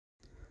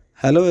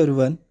Hello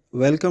everyone,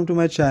 welcome to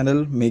my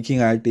channel Making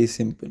IT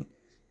Simple.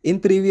 In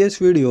previous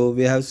video,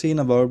 we have seen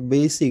about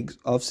basics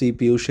of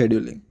CPU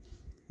scheduling.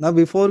 Now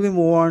before we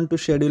move on to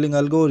scheduling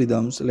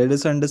algorithms, let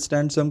us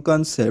understand some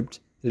concepts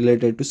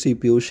related to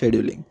CPU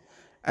scheduling.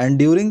 And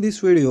during this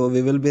video,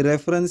 we will be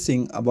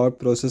referencing about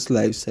process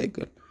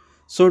lifecycle.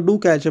 So do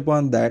catch up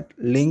on that,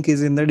 link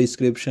is in the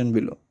description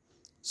below.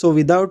 So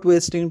without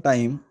wasting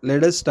time,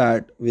 let us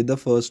start with the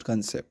first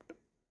concept.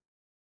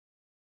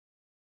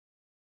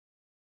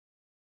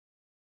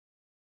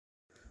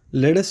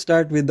 Let us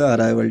start with the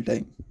arrival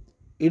time.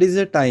 It is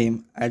a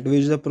time at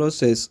which the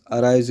process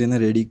arrives in a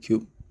ready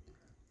queue.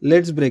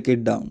 Let's break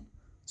it down.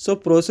 So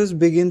process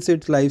begins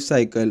its life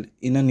cycle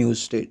in a new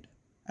state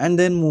and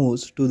then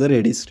moves to the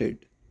ready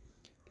state.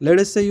 Let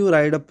us say you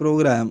write a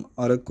program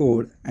or a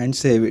code and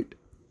save it.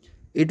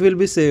 It will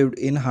be saved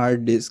in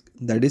hard disk,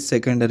 that is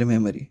secondary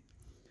memory.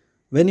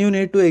 When you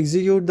need to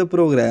execute the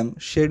program,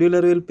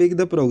 scheduler will pick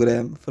the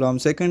program from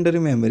secondary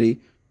memory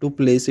to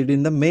place it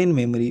in the main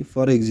memory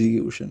for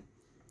execution.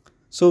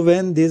 So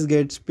when this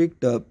gets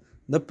picked up,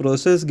 the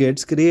process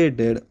gets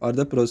created or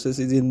the process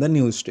is in the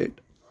new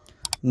state.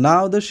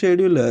 Now the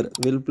scheduler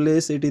will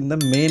place it in the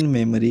main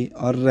memory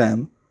or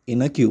RAM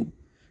in a queue.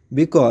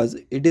 Because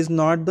it is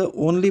not the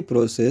only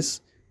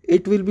process,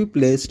 it will be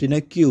placed in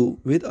a queue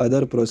with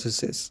other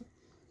processes.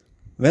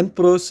 When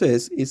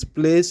process is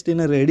placed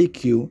in a ready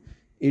queue,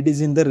 it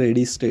is in the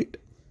ready state,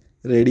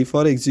 ready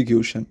for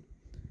execution.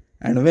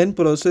 And when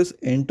process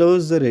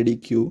enters the ready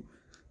queue,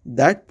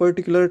 that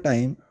particular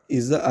time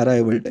is the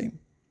arrival time.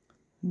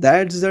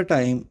 That's the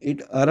time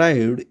it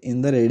arrived in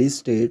the ready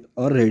state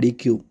or ready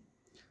queue.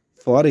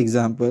 For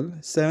example,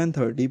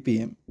 7:30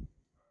 pm.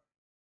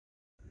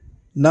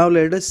 Now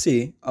let us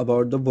see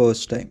about the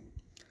burst time.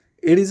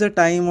 It is a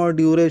time or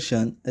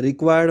duration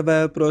required by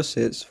a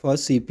process for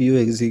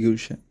CPU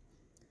execution.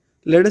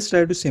 Let us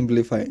try to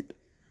simplify it.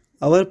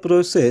 Our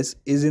process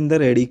is in the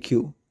ready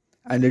queue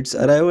and its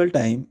arrival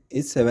time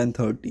is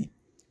 7:30.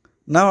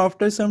 Now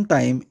after some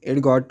time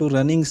it got to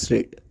running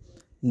state.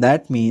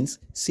 That means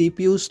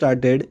CPU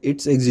started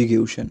its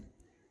execution.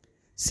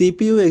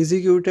 CPU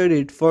executed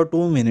it for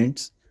 2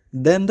 minutes,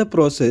 then the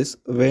process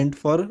went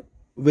for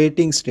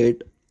waiting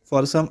state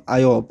for some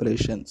IO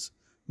operations,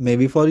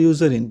 maybe for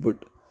user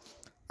input.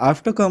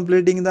 After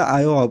completing the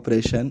IO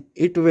operation,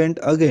 it went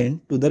again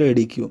to the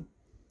ready queue.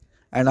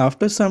 And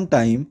after some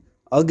time,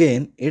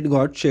 again it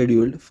got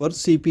scheduled for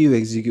CPU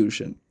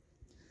execution.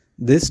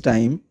 This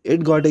time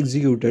it got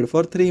executed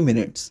for 3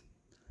 minutes.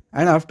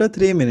 And after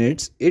 3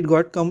 minutes, it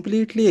got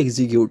completely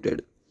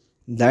executed.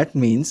 That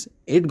means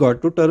it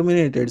got to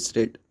terminated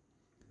state.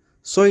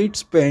 So it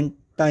spent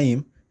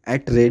time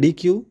at ready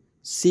queue,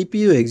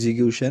 CPU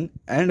execution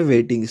and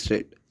waiting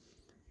state.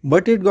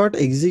 But it got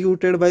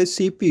executed by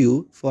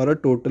CPU for a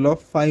total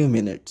of 5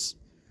 minutes.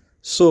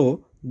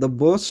 So the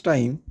burst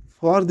time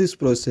for this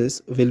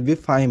process will be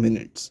 5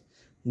 minutes.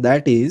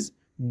 That is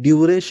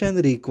duration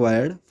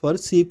required for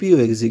CPU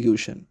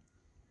execution.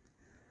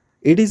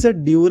 It is a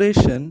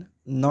duration,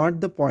 not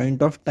the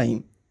point of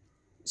time.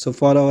 So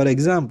for our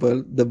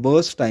example, the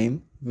burst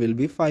time will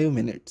be 5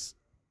 minutes.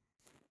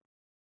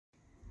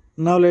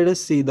 Now let us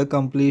see the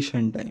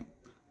completion time.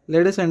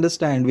 Let us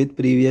understand with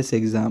previous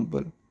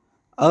example.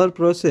 Our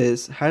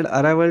process had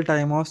arrival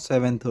time of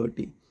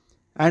 7:30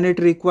 and it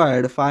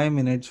required 5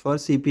 minutes for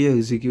CPU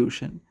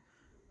execution.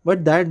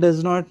 But that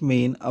does not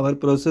mean our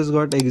process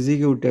got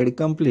executed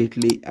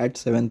completely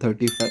at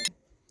 7:35.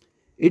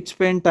 It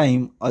spent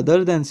time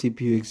other than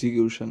CPU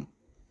execution.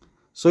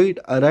 So it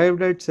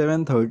arrived at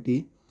 7:30.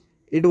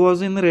 It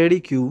was in ready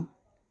queue,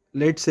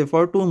 let's say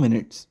for 2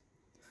 minutes.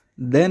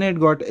 Then it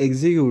got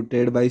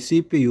executed by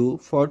CPU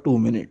for 2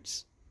 minutes.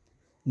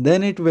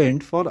 Then it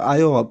went for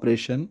IO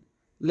operation,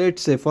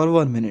 let's say for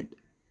 1 minute.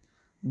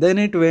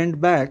 Then it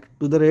went back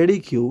to the ready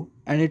queue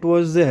and it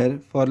was there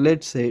for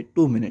let's say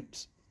 2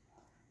 minutes.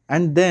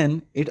 And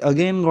then it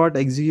again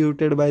got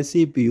executed by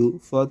CPU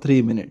for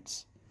 3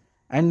 minutes.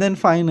 And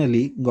then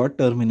finally got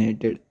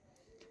terminated.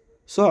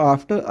 So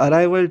after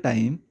arrival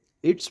time,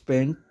 it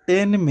spent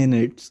 10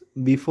 minutes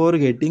before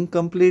getting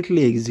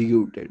completely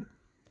executed.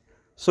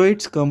 So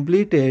it's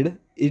completed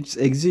its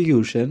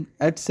execution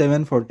at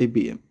 7:40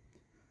 pm.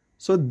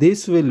 So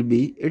this will be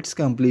its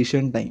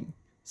completion time,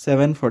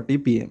 7:40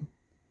 pm.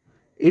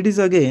 It is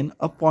again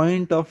a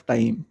point of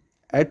time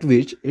at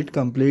which it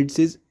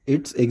completes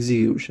its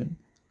execution.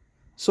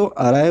 So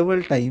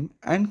arrival time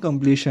and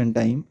completion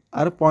time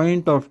are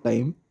point of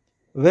time,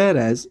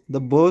 whereas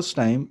the burst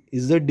time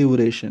is the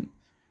duration.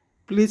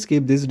 Please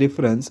keep this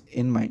difference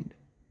in mind.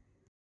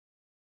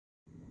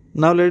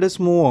 Now let us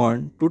move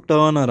on to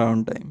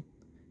turnaround time.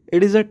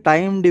 It is a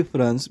time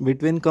difference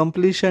between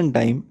completion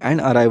time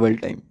and arrival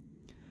time.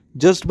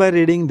 Just by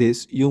reading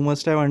this, you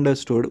must have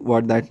understood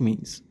what that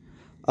means.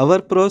 Our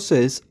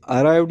process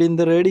arrived in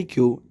the ready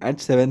queue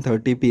at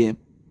 7:30 pm.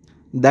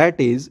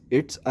 That is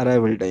its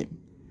arrival time.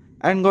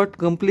 And got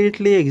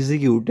completely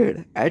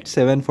executed at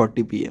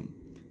 7:40 pm.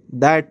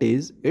 That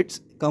is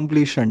its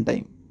completion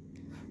time.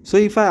 So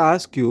if I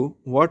ask you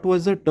what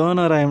was the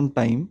turnaround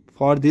time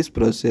for this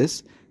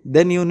process,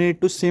 then you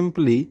need to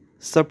simply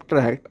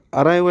subtract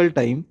arrival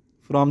time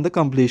from the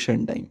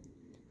completion time.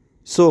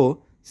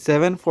 So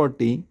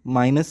 740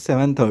 minus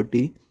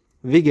 730,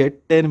 we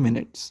get 10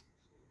 minutes.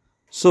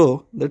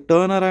 So the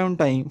turnaround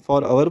time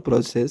for our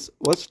process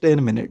was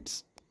 10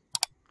 minutes.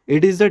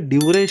 It is the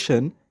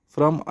duration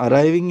from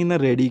arriving in a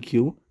ready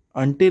queue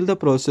until the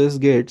process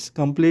gets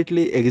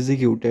completely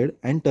executed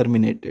and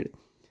terminated.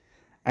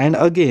 And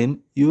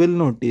again, you will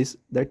notice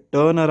that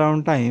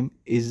turnaround time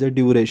is the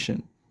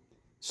duration.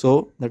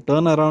 So the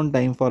turnaround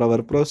time for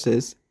our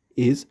process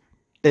is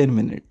 10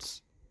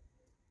 minutes.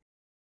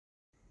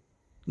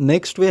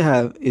 Next we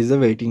have is the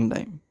waiting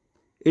time.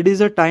 It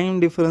is a time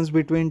difference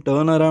between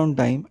turnaround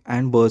time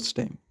and burst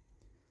time.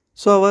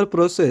 So our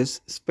process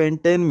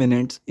spent 10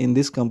 minutes in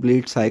this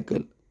complete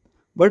cycle.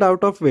 But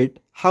out of it,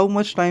 how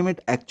much time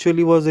it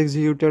actually was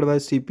executed by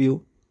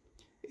CPU?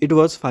 It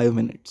was 5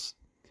 minutes,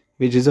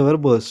 which is our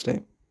burst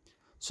time.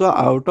 So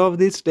out of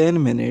these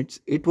 10 minutes,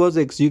 it was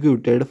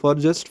executed for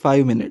just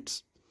 5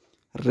 minutes.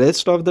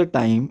 Rest of the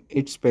time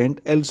it spent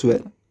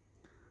elsewhere.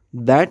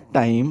 That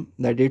time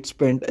that it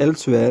spent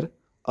elsewhere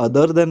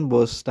other than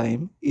burst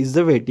time is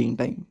the waiting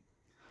time.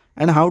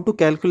 And how to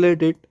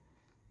calculate it?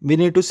 We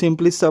need to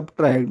simply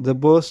subtract the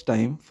burst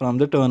time from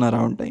the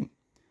turnaround time.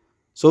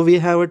 So we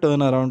have a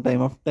turnaround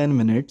time of 10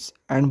 minutes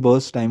and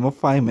burst time of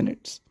 5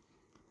 minutes.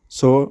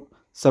 So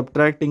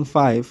subtracting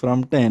 5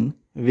 from 10,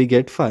 we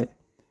get 5.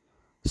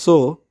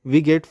 So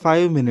we get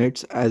 5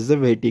 minutes as the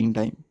waiting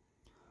time.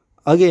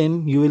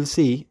 Again, you will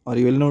see or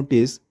you will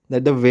notice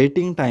that the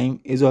waiting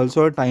time is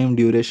also a time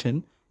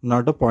duration,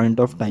 not a point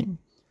of time.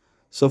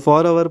 So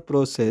for our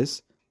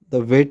process,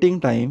 the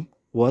waiting time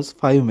was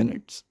 5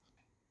 minutes.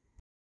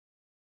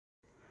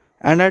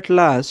 And at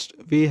last,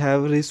 we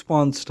have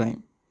response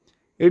time.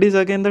 It is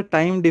again the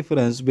time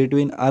difference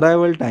between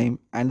arrival time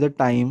and the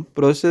time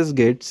process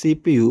gets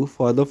CPU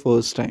for the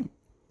first time.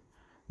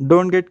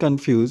 Don't get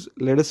confused,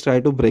 let us try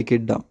to break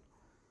it down.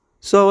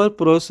 So our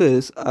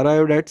process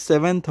arrived at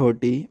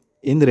 7:30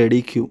 in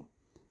ready queue,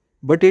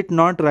 but it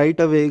not right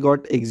away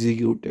got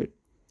executed.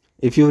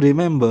 If you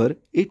remember,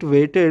 it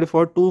waited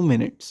for 2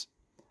 minutes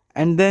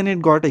and then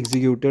it got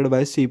executed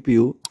by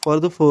CPU for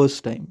the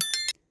first time.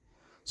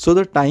 So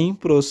the time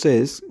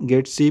process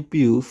gets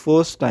CPU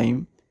first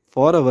time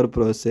for our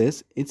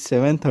process is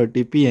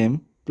 7:30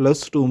 pm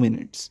plus 2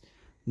 minutes.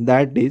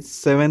 That is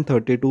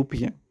 7:32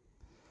 pm.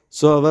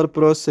 So our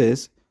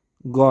process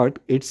got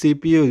its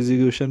CPU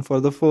execution for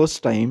the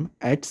first time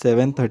at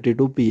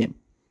 7:32 pm.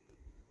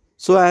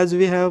 So as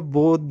we have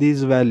both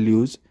these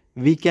values,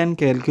 we can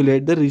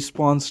calculate the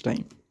response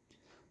time.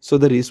 So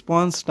the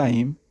response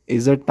time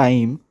is a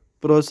time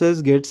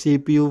process gets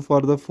CPU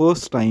for the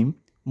first time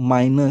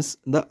minus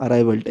the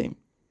arrival time.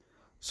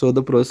 So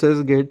the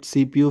process gets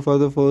CPU for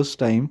the first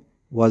time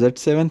was at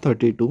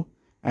 7:32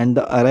 and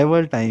the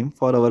arrival time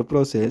for our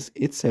process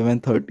is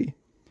 7:30.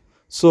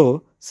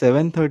 So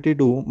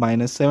 7:32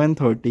 minus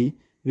 7:30,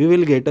 we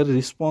will get a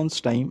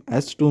response time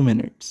as 2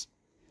 minutes.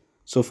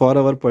 So for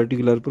our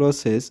particular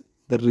process,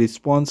 the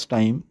response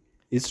time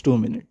is 2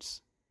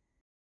 minutes.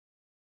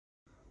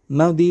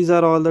 Now these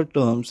are all the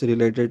terms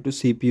related to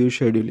CPU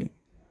scheduling.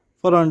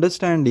 For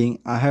understanding,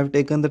 I have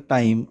taken the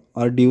time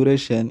or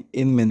duration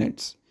in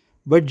minutes,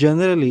 but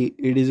generally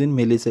it is in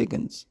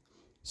milliseconds.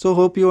 So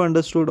hope you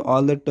understood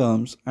all the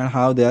terms and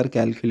how they are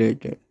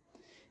calculated.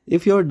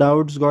 If your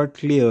doubts got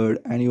cleared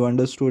and you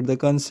understood the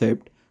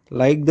concept,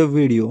 like the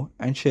video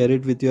and share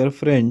it with your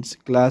friends,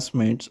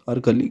 classmates or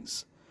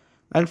colleagues.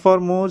 And for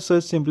more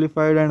such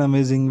simplified and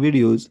amazing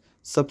videos,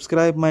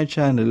 subscribe my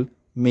channel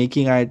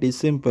Making IT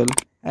Simple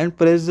and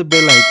press the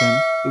bell icon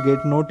to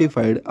get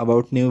notified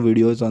about new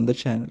videos on the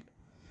channel.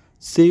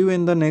 See you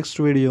in the next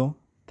video.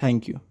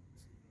 Thank you.